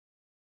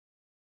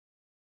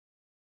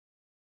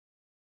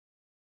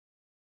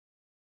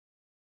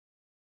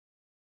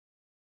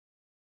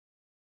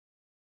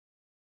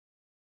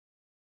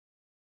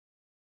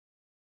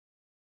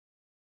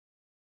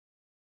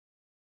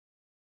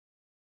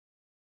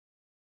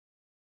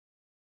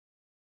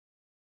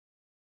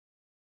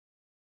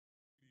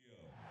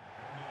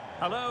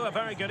Hello, a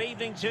very good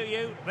evening to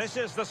you. This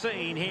is the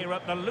scene here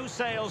at the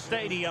Lusail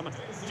Stadium,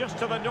 just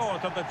to the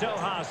north of the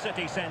Doha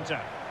city centre.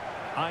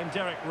 I'm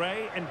Derek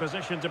Ray, in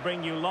position to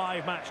bring you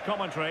live match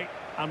commentary,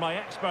 and my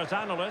expert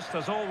analyst,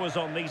 as always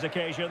on these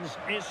occasions,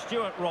 is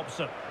Stuart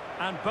Robson.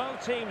 And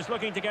both teams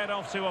looking to get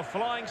off to a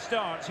flying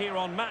start here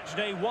on match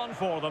day 1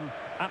 for them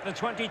at the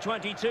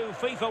 2022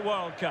 FIFA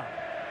World Cup.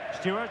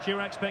 Stuart,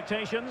 your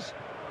expectations?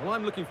 Well,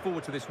 I'm looking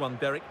forward to this one,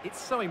 Derek. It's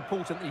so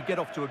important that you get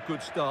off to a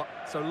good start.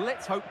 So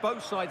let's hope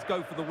both sides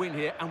go for the win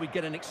here and we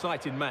get an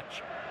exciting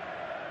match.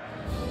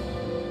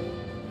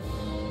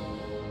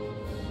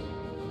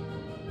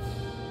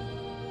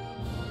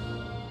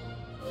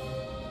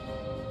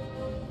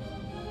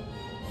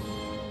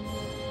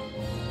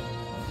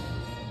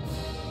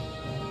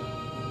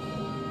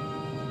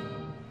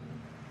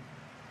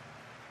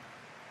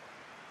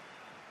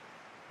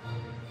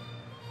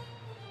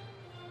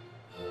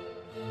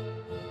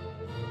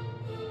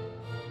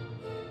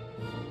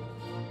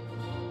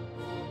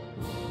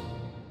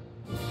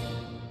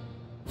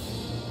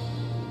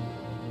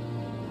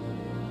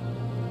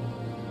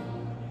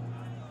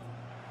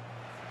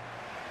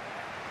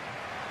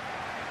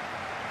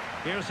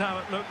 Here's how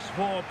it looks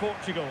for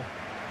Portugal.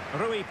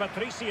 Rui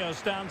Patricio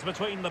stands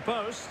between the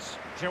posts.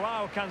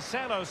 Joao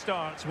Cancelo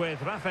starts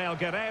with Rafael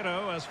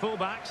Guerreiro as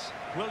fullbacks.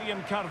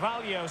 William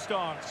Carvalho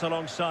starts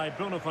alongside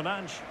Bruno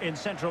Fernandes in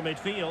central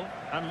midfield.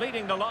 And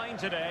leading the line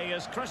today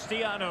is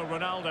Cristiano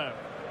Ronaldo.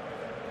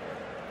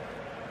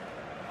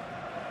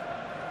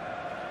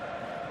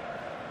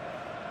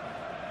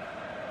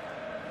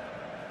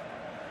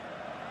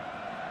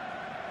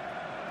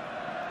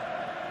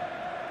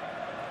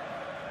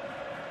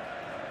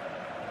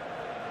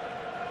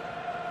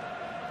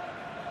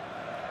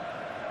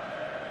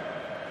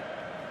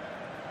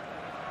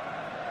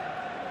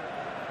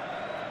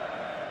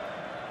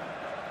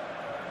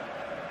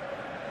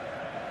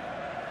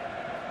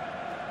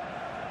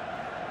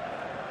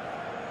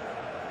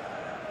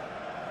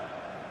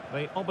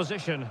 The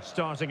opposition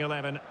starting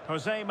 11.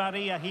 Jose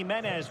Maria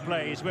Jimenez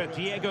plays with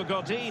Diego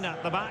Godin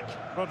at the back.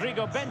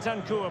 Rodrigo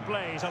Bentancur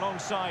plays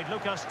alongside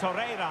Lucas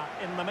Torreira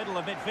in the middle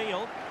of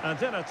midfield.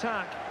 And in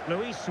attack,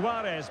 Luis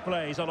Suarez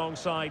plays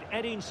alongside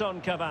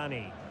Edinson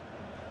Cavani.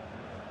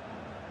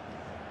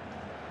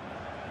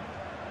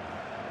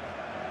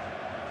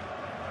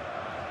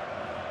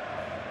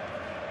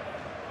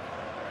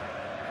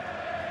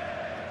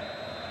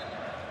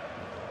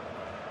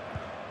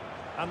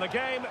 And the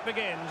game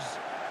begins.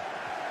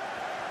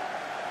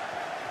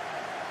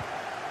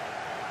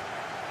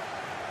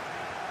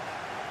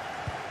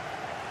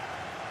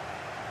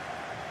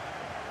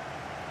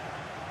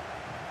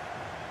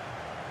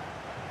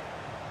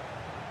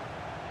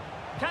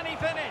 Can he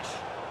finish?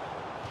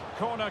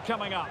 Corner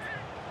coming up.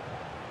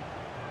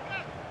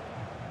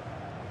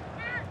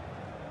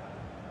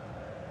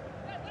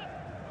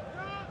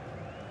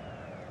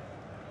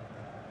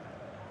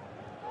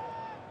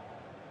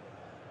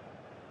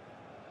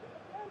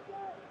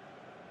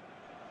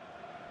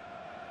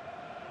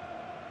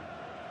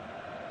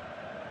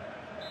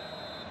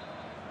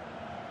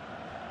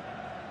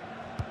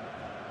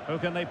 Who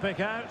can they pick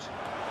out?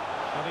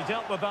 Well, he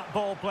dealt with that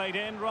ball played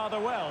in rather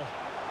well.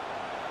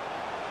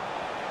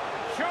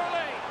 Surely!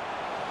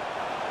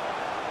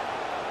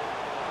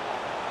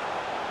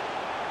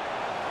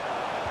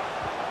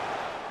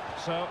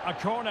 So, a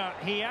corner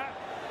here.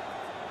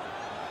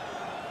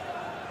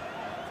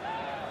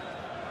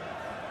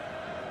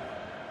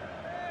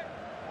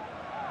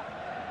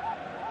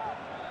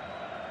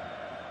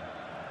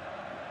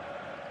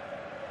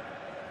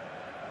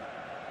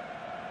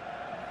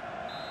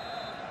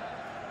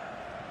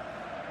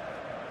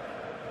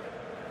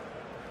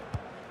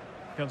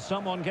 Can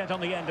someone get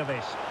on the end of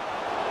this?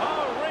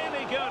 Oh,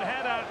 really good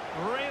header.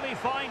 Really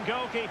fine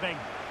goalkeeping.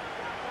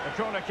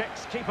 The corner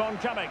kicks keep on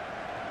coming.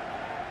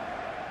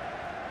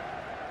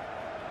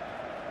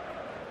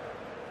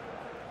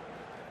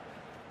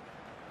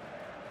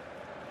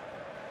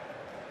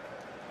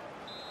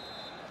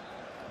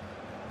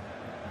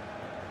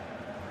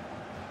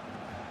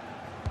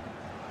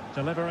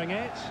 Delivering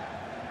it.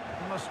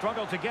 And a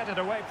struggle to get it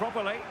away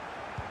properly.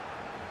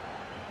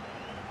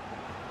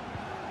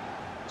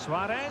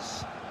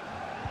 Suarez.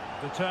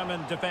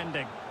 Determined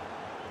defending.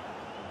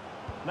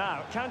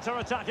 Now,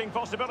 counter-attacking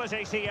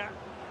possibilities here.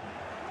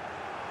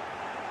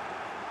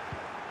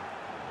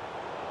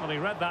 Well, he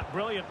read that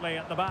brilliantly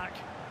at the back.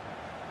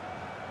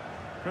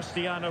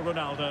 Cristiano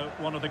Ronaldo,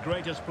 one of the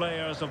greatest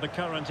players of the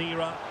current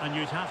era, and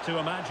you'd have to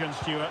imagine,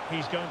 Stuart,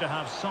 he's going to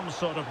have some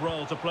sort of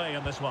role to play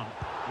in this one.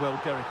 Well,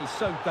 Derek, he's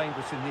so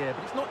dangerous in the air,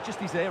 but it's not just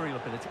his aerial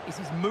ability, it's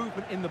his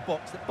movement in the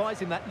box that buys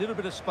him that little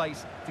bit of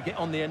space to get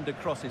on the end of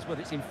crosses.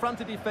 Whether it's in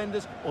front of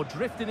defenders or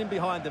drifting in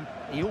behind them,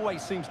 he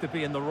always seems to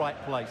be in the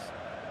right place.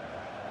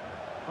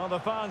 Well, the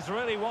fans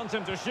really want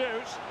him to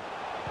shoot.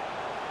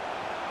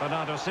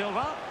 Bernardo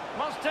Silva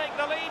must take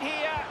the lead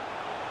here.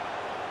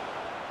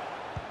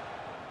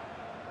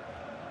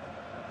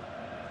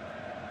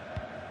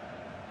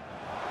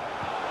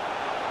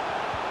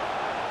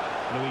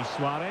 Luis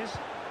Suarez.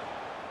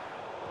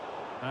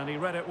 And he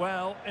read it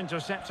well,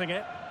 intercepting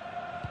it.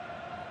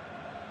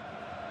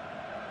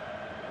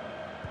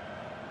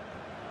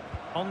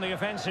 On the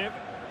offensive.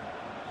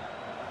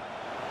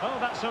 Oh,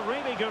 that's a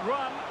really good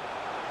run.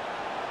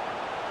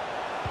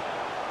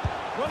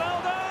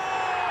 Ronaldo!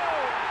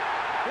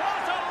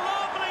 What a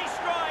lovely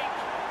strike!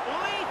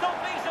 Lethal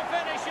piece of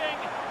finishing.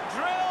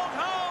 Drilled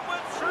home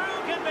with true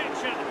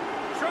conviction.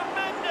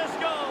 Tremendous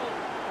goal.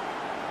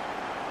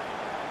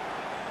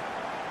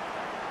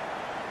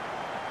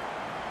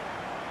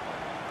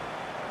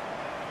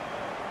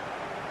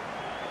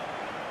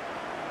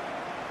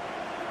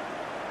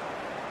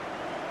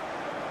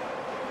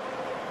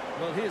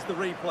 Well, here's the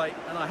replay,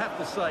 and I have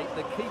to say,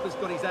 the keeper's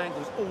got his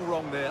angles all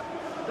wrong there.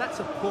 That's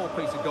a poor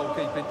piece of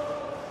goalkeeping.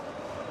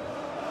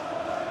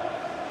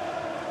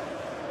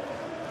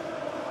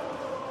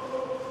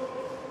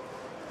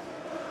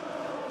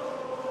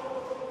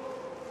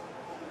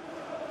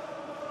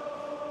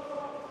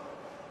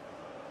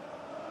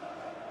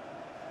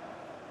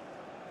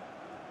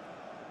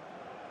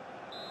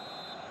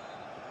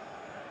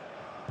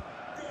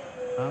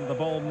 And the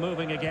ball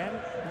moving again.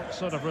 What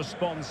sort of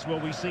response will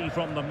we see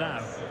from them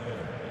now?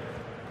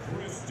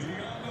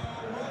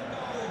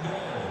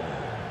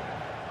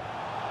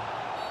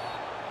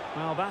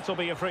 Well, that'll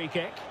be a free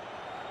kick.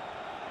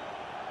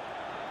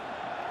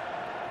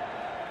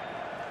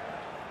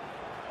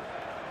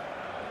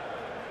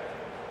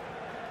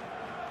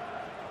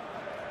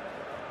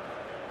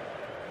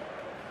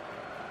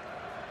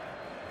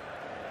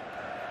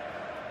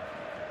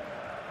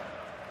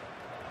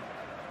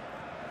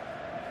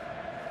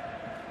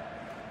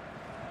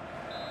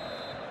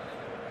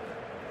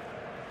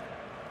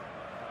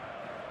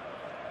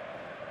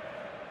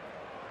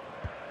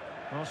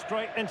 Well,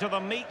 straight into the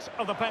meat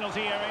of the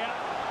penalty area.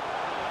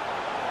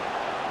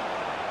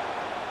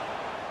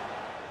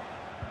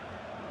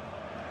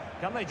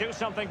 Can they do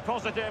something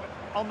positive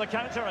on the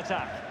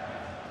counter-attack?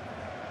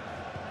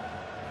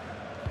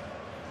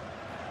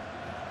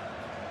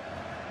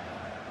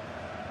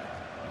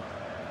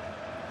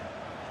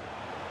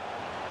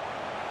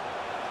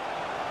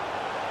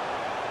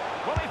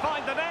 Will he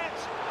find the net?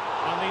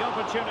 And the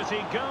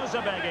opportunity goes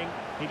a-begging.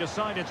 He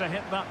decided to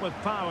hit that with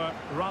power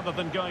rather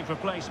than going for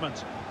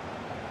placement.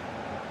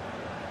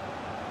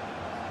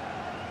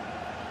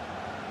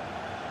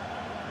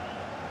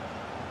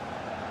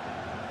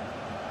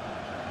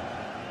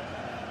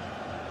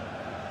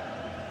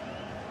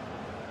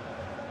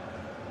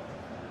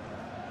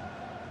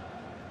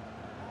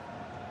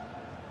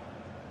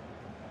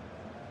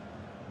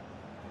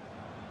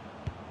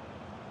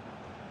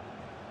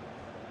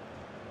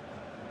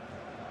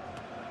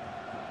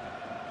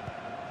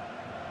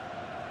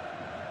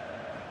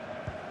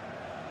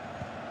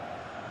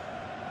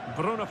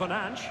 Bruno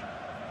Fernandes.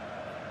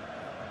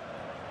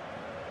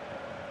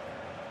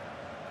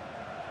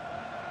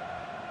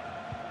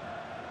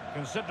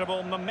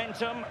 Considerable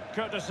momentum,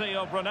 courtesy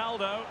of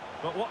Ronaldo.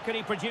 But what can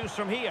he produce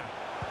from here?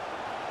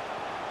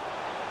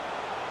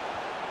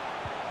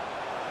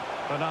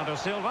 Bernardo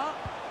Silva.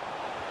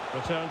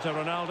 Return to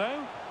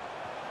Ronaldo.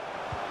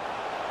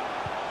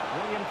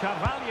 William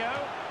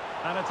Carvalho.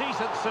 And a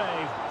decent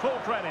save. Full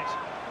credit.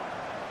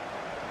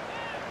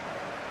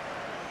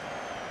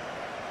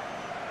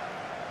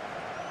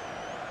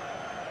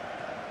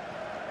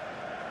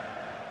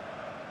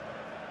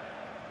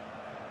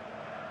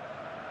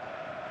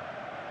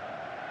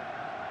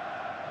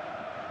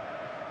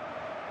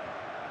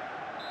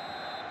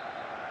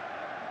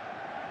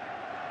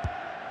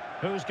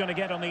 Who's going to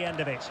get on the end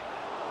of it?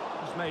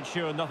 Just made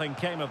sure nothing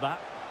came of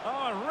that.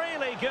 Oh, a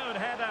really good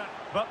header,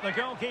 but the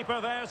goalkeeper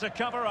there to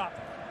cover up.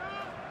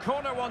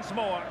 Corner once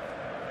more.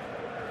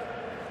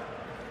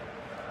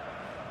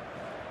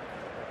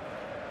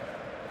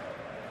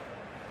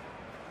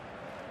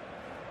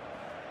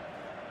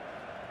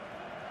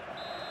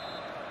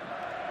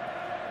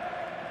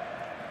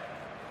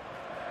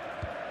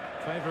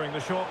 Favouring the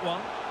short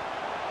one.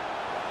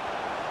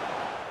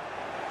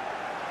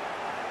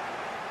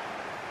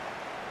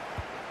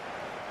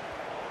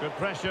 Good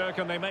pressure,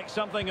 can they make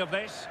something of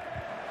this?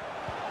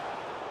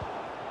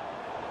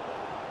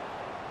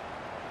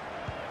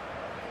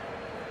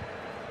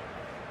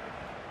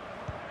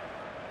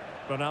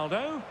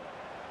 Ronaldo.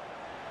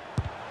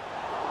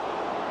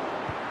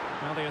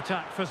 Now the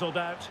attack fizzled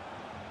out.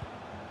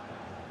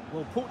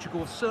 Well, Portugal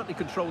have certainly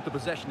controlled the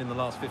possession in the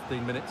last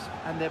 15 minutes,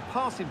 and their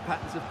passing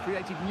patterns have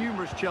created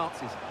numerous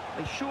chances.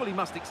 They surely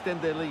must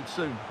extend their lead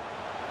soon.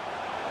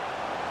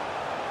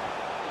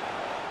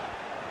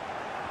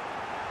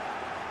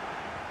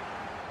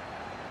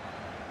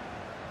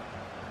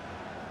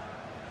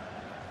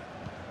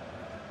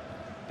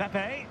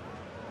 Pepe.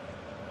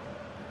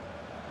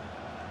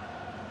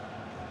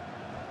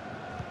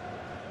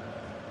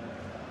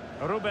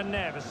 Ruben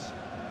Neves.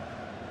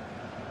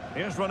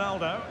 Here's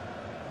Ronaldo.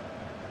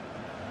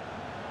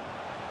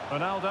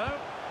 Ronaldo.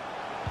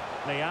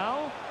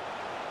 Leal.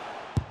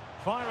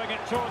 Firing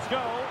it towards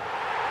goal.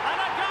 And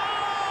a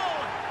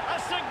goal! A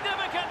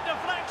significant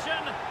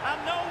deflection.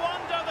 And no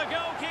wonder the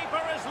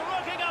goalkeeper is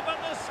looking up at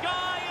the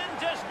sky in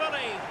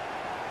disbelief.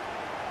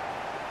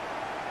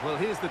 Well,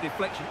 here's the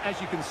deflection,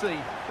 as you can see,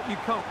 but you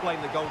can't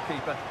blame the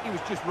goalkeeper. He was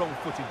just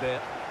wrong-footed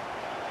there.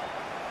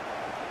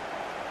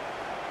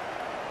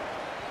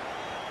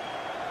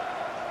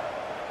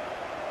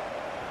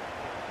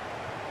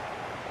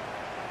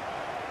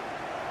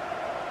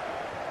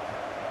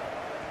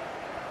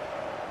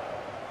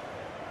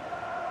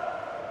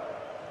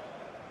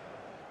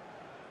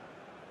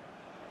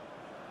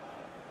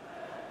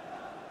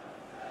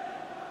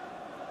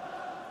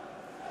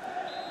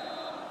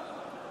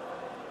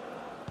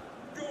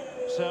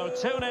 So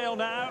 2-0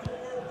 now.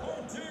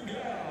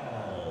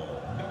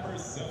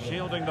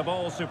 Shielding the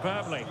ball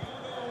superbly.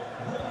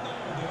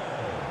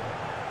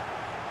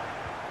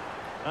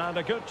 And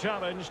a good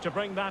challenge to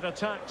bring that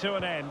attack to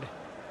an end.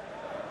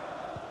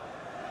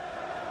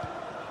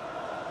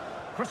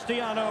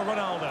 Cristiano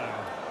Ronaldo.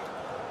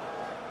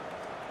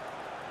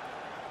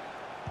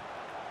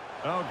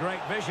 Oh,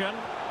 great vision.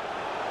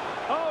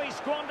 Oh, he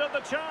squandered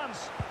the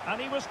chance. And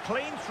he was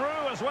clean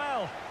through as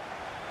well.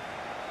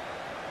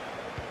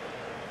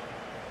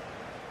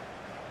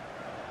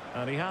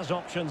 And he has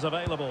options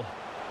available.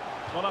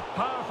 Well, a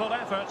powerful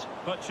effort,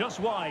 but just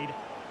wide.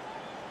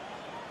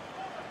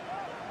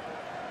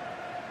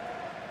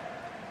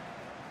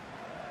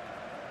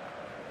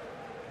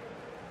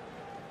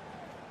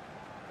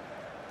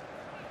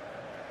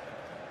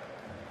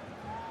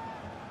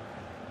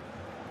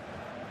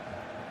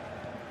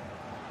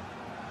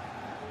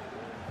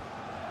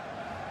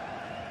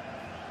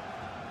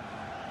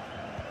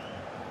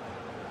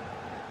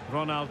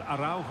 Ronald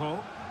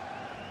Araujo.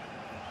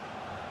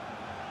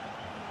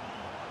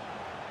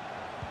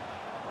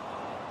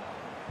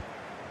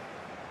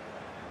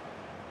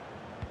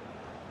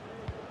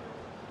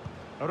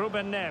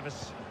 Ruben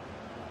Neves.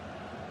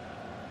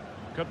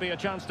 Could be a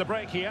chance to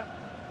break here.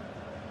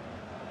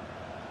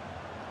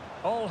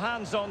 All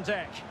hands on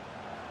deck.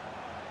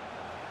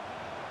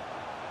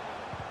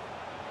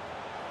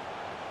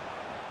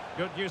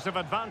 Good use of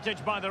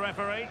advantage by the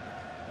referee.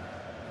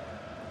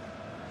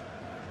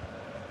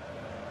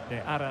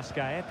 De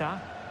Arrascaeta.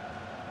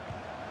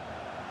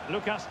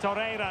 Lucas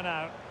Torreira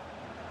now.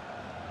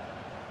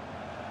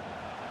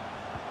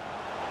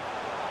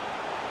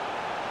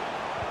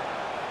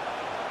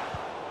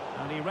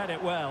 And he read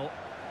it well.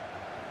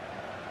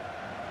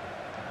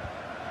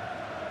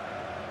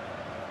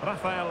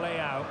 Rafael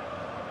Leao.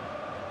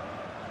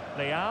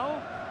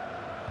 Leao.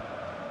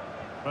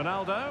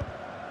 Ronaldo.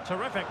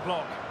 Terrific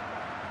block.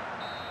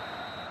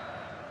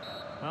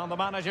 Well, the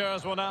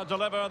managers will now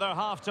deliver their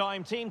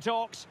half-time team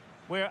talks.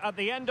 We're at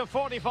the end of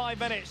 45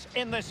 minutes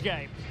in this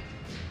game.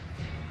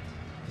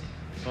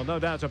 Well, no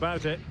doubt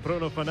about it,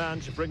 Bruno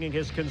Fernandes bringing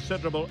his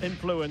considerable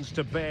influence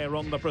to bear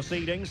on the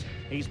proceedings.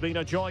 He's been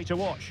a joy to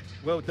watch.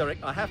 Well, Derek,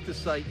 I have to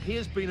say, he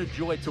has been a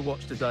joy to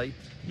watch today.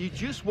 You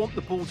just want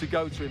the ball to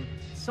go to him.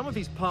 Some of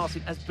his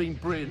passing has been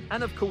brilliant,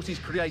 and of course he's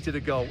created a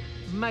goal.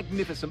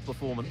 Magnificent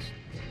performance.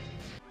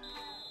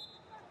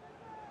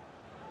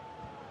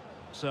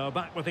 So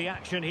back with the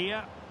action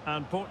here,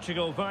 and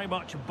Portugal very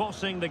much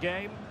bossing the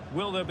game.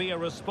 Will there be a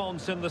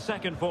response in the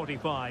second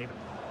 45?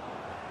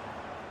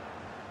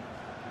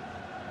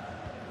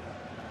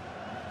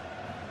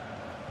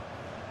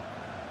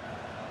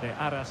 De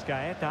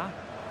Arrascaeta.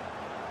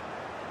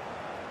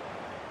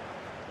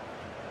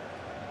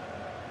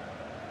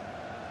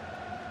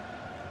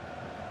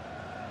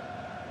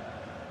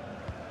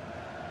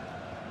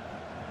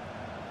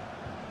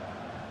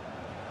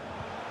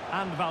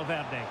 And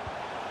Valverde.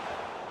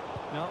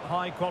 No,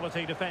 high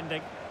quality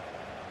defending.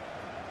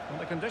 And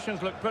the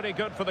conditions look pretty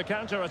good for the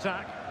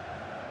counter-attack.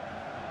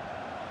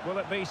 Will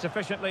it be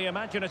sufficiently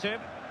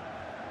imaginative?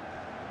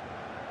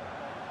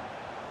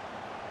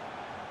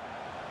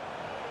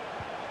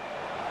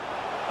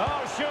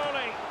 Oh,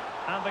 surely.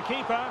 And the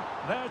keeper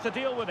there to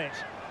deal with it.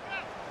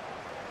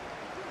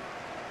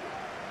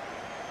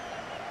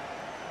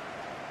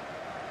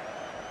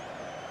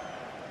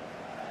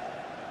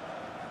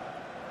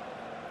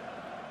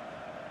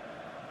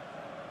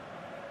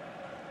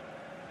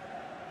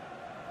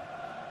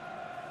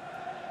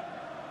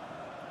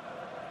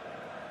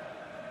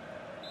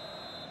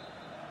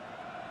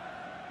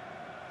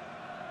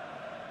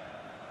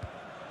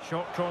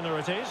 Short corner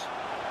it is.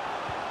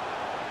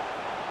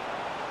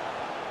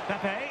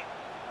 Pepe.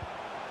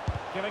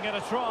 Giving it a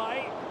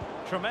try.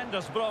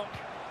 Tremendous block.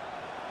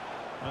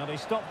 Well, he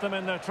stopped them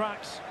in their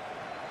tracks.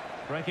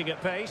 Breaking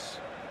at pace.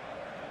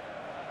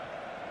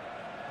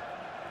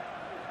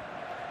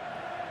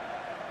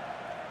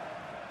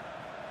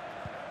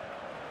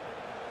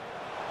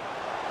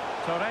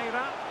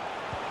 Torreira.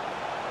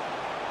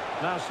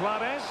 Now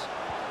Suarez.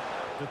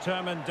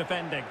 Determined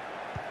defending.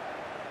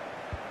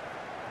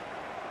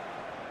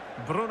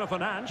 Bruno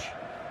Fernandes.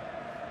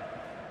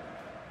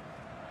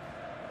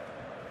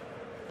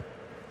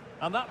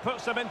 And that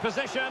puts him in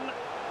position.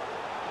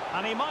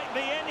 And he might be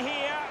in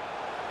here.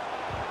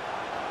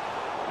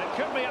 It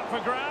could be up for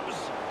grabs.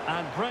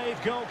 And brave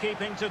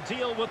goalkeeping to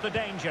deal with the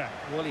danger.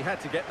 Well, he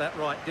had to get that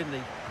right, didn't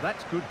he?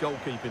 That's good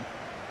goalkeeping.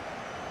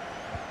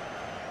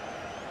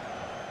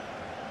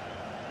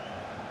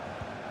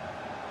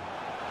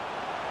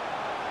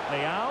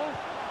 Leao.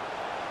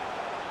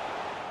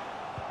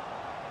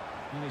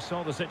 And he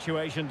saw the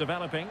situation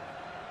developing.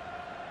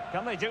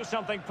 Can they do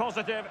something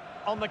positive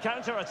on the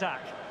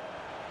counter-attack?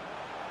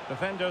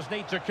 Defenders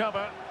need to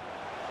cover.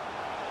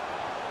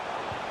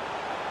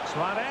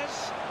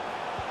 Suarez.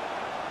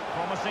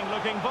 Promising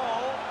looking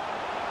ball.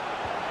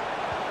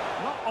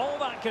 Not all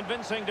that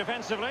convincing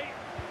defensively.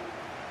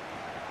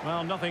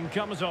 Well, nothing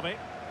comes of it.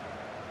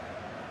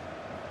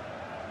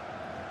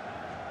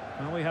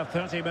 Well, we have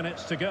 30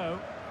 minutes to go.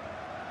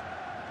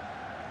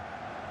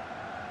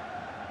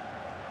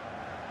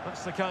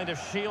 That's the kind of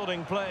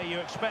shielding play you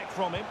expect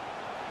from him.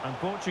 And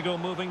Portugal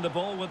moving the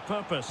ball with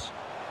purpose.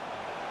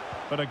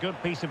 But a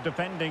good piece of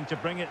defending to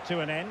bring it to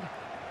an end.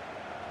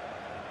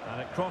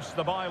 And it crossed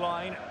the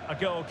byline, a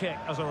goal kick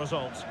as a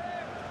result.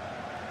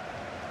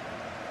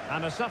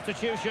 And a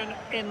substitution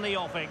in the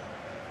offing.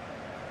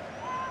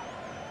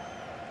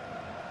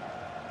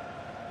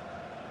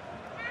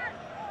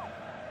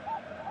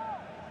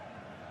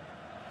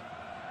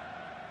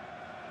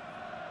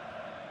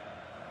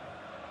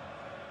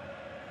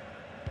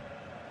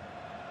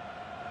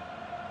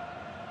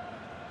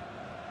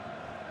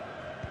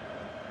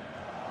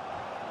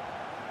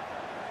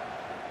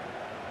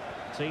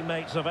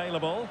 Teammates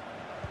available.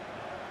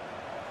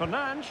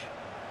 Clvnnn.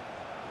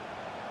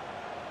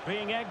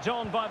 Being egged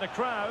on by the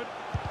crowd.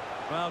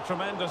 Well,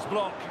 tremendous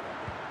block.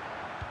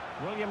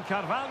 William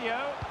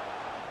Carvalho.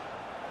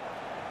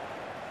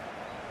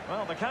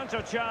 Well, the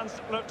counter chance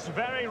looks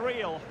very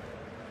real.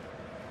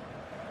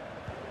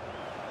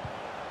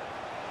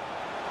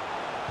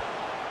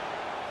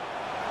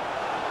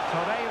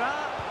 Torreira.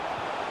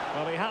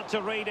 Well, he had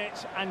to read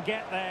it and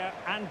get there,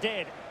 and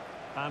did.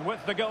 And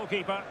with the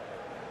goalkeeper.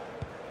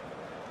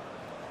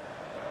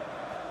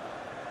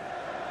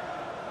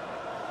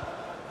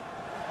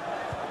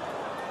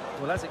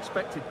 Well, as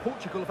expected,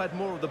 Portugal have had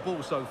more of the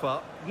ball so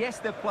far. Yes,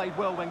 they've played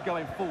well when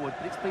going forward,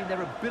 but it's been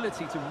their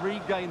ability to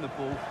regain the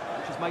ball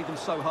which has made them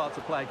so hard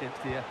to play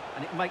against here,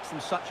 and it makes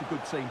them such a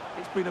good team.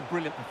 It's been a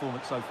brilliant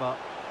performance so far.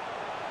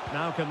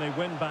 Now can they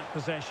win back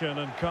possession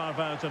and carve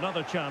out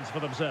another chance for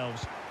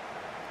themselves?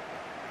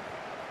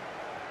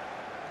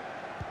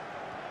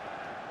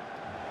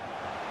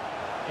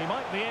 He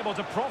might be able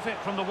to profit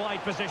from the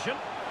wide position.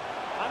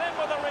 And in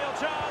with a real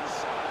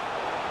chance.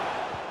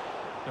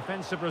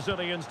 Defensive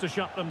Brazilians to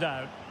shut them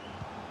down.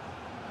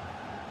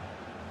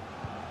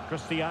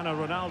 Cristiano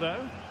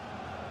Ronaldo.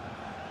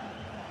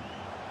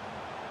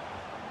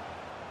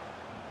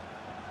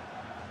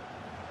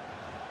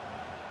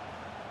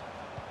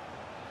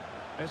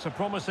 It's a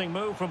promising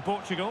move from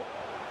Portugal.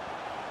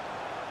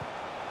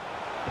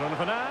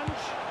 Clvnnn.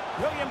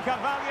 William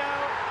Carvalho.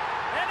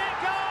 In it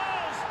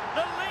goes!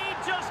 The lead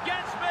just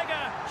gets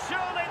bigger.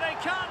 Surely they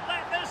can't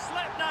let this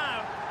slip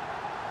now.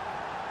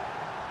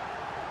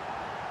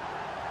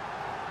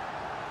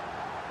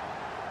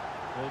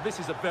 Well, this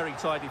is a very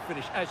tidy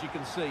finish, as you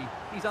can see.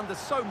 He's under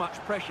so much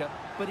pressure,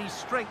 but his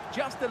strength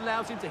just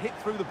allows him to hit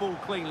through the ball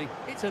cleanly.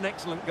 It's an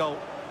excellent goal.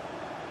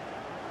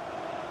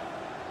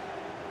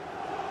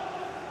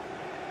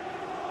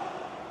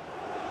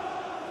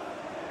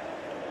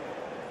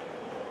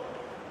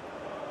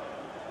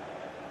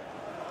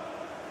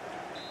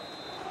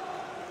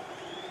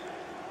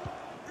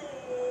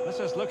 This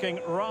is looking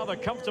rather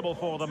comfortable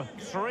for them.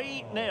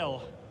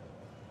 3-0.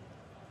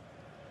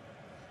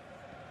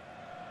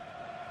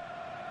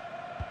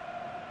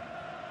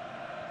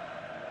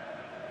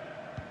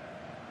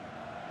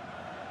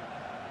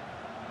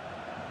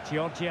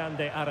 Georgian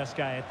de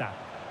Arrascaeta.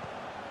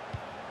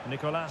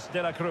 Nicolas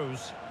de la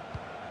Cruz.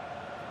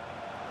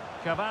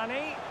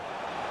 Cavani.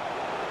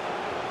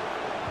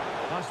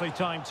 Nicely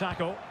timed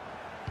tackle.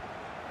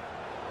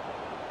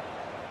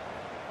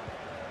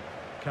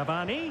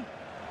 Cavani.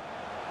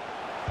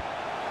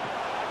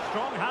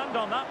 Strong hand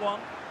on that one.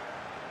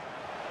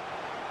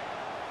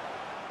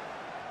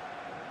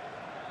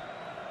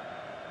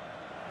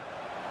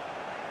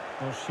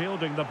 Well,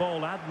 shielding the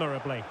ball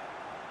admirably.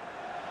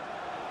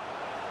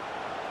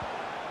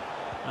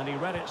 And he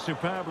read it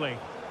superbly.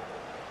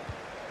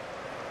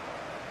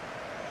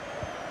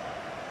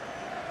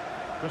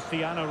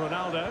 Cristiano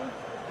Ronaldo.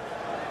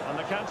 And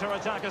the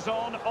counter-attack is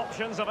on.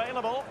 Options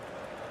available.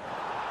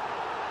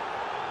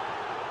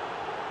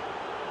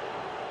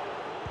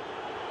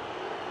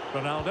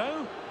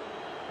 Ronaldo.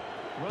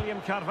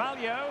 William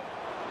Carvalho.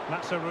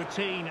 That's a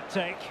routine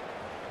take.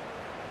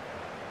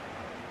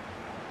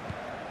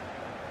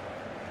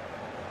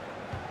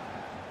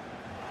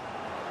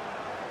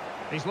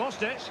 He's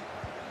lost it.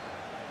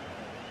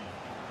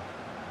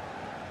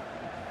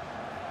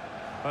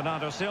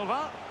 Bernardo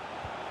Silva.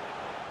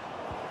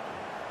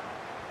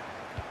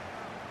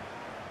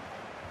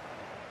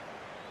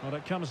 Well,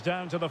 it comes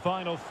down to the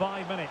final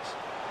 5 minutes.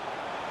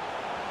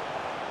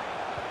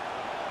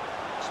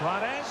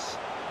 Suarez.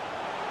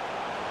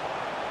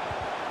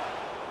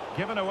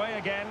 Given away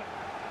again.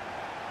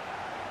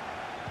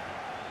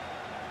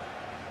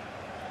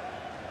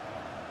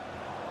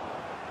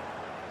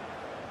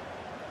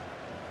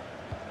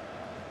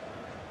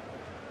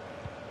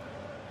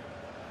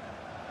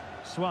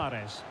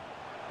 Suarez.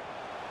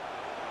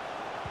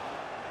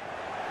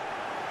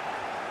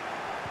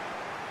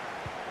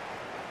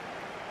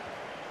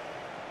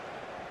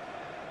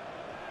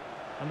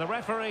 And the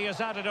referee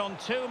has added on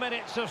 2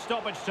 minutes of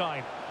stoppage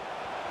time.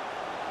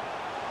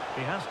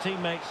 He has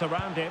teammates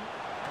around him.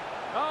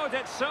 Oh,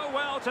 did so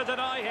well to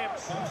deny him.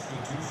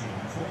 Substitution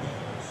for the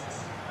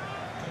hosts.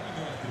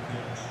 Coming off the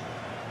pitch,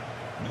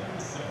 number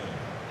 7,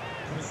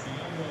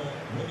 Cristiano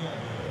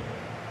Ronaldo.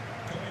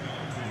 Coming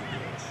onto the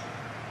pitch,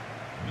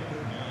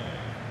 number 9,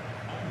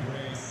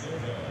 Andre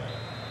Silva.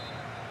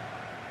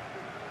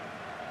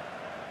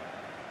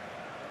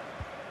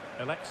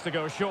 Elects to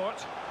go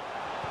short.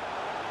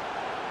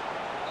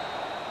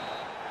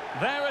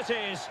 There it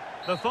is,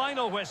 the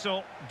final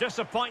whistle.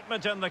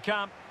 Disappointment in the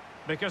camp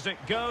because it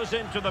goes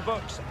into the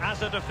books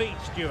as a defeat,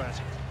 Stuart.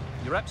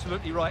 You're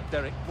absolutely right,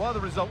 Derek. While the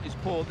result is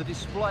poor, the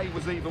display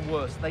was even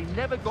worse. They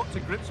never got to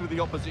grips with the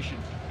opposition.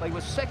 They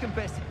were second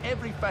best in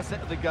every facet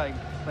of the game.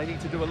 They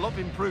need to do a lot of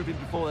improving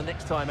before the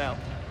next time out.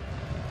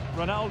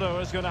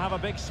 Ronaldo is going to have a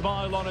big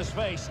smile on his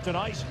face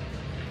tonight.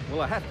 Well,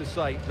 I have to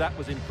say, that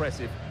was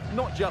impressive.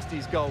 Not just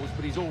his goals,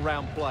 but his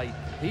all-round play.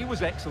 He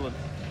was excellent.